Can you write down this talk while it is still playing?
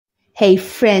Hey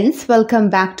friends, welcome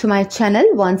back to my channel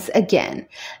once again.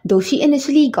 Though she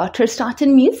initially got her start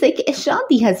in music,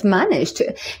 Ashanti has managed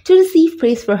to receive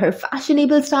praise for her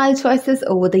fashionable style choices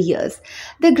over the years.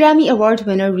 The Grammy Award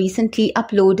winner recently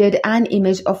uploaded an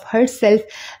image of herself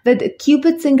with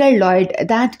Cupid singer Lloyd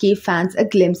that gave fans a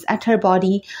glimpse at her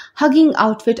body hugging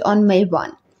outfit on May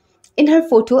 1. In her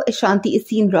photo, Ashanti is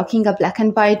seen rocking a black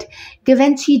and white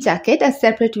Givenchy jacket. A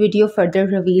separate video further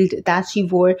revealed that she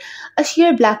wore a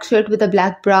sheer black shirt with a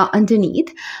black bra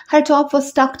underneath. Her top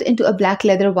was tucked into a black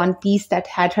leather one-piece that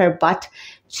had her butt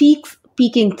cheeks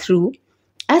peeking through.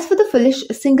 As for the foolish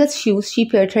singer's shoes, she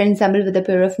paired her ensemble with a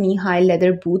pair of knee-high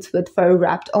leather boots with fur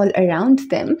wrapped all around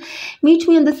them. "Meet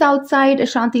me on the south side,"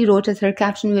 Ashanti wrote as her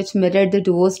caption, which mirrored the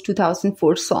duo's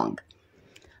 2004 song.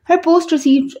 Her post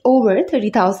received over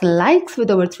 30,000 likes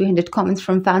with over 300 comments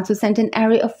from fans who sent an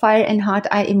array of fire and heart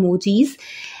eye emojis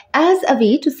as a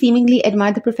way to seemingly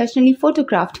admire the professionally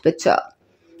photographed picture.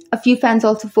 A few fans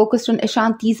also focused on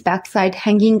Ashanti's backside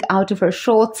hanging out of her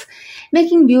shorts,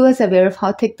 making viewers aware of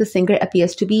how thick the singer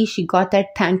appears to be. She got that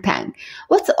tang.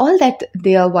 What's all that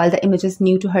there? While the image is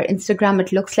new to her Instagram,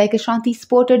 it looks like Ashanti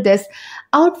sported this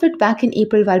outfit back in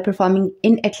April while performing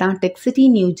in Atlantic City,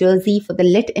 New Jersey for the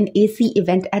Lit and AC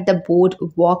event at the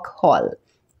Boardwalk Hall.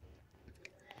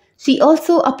 She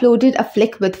also uploaded a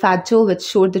flick with Fat Joe, which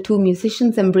showed the two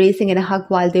musicians embracing in a hug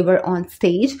while they were on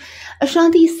stage.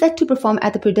 Ashanti is set to perform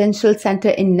at the Prudential Center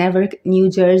in Newark, New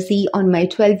Jersey on May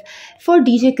 12 for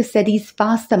DJ Cassetti's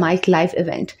Pass the Mic live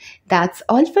event. That's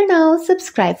all for now.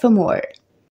 Subscribe for more.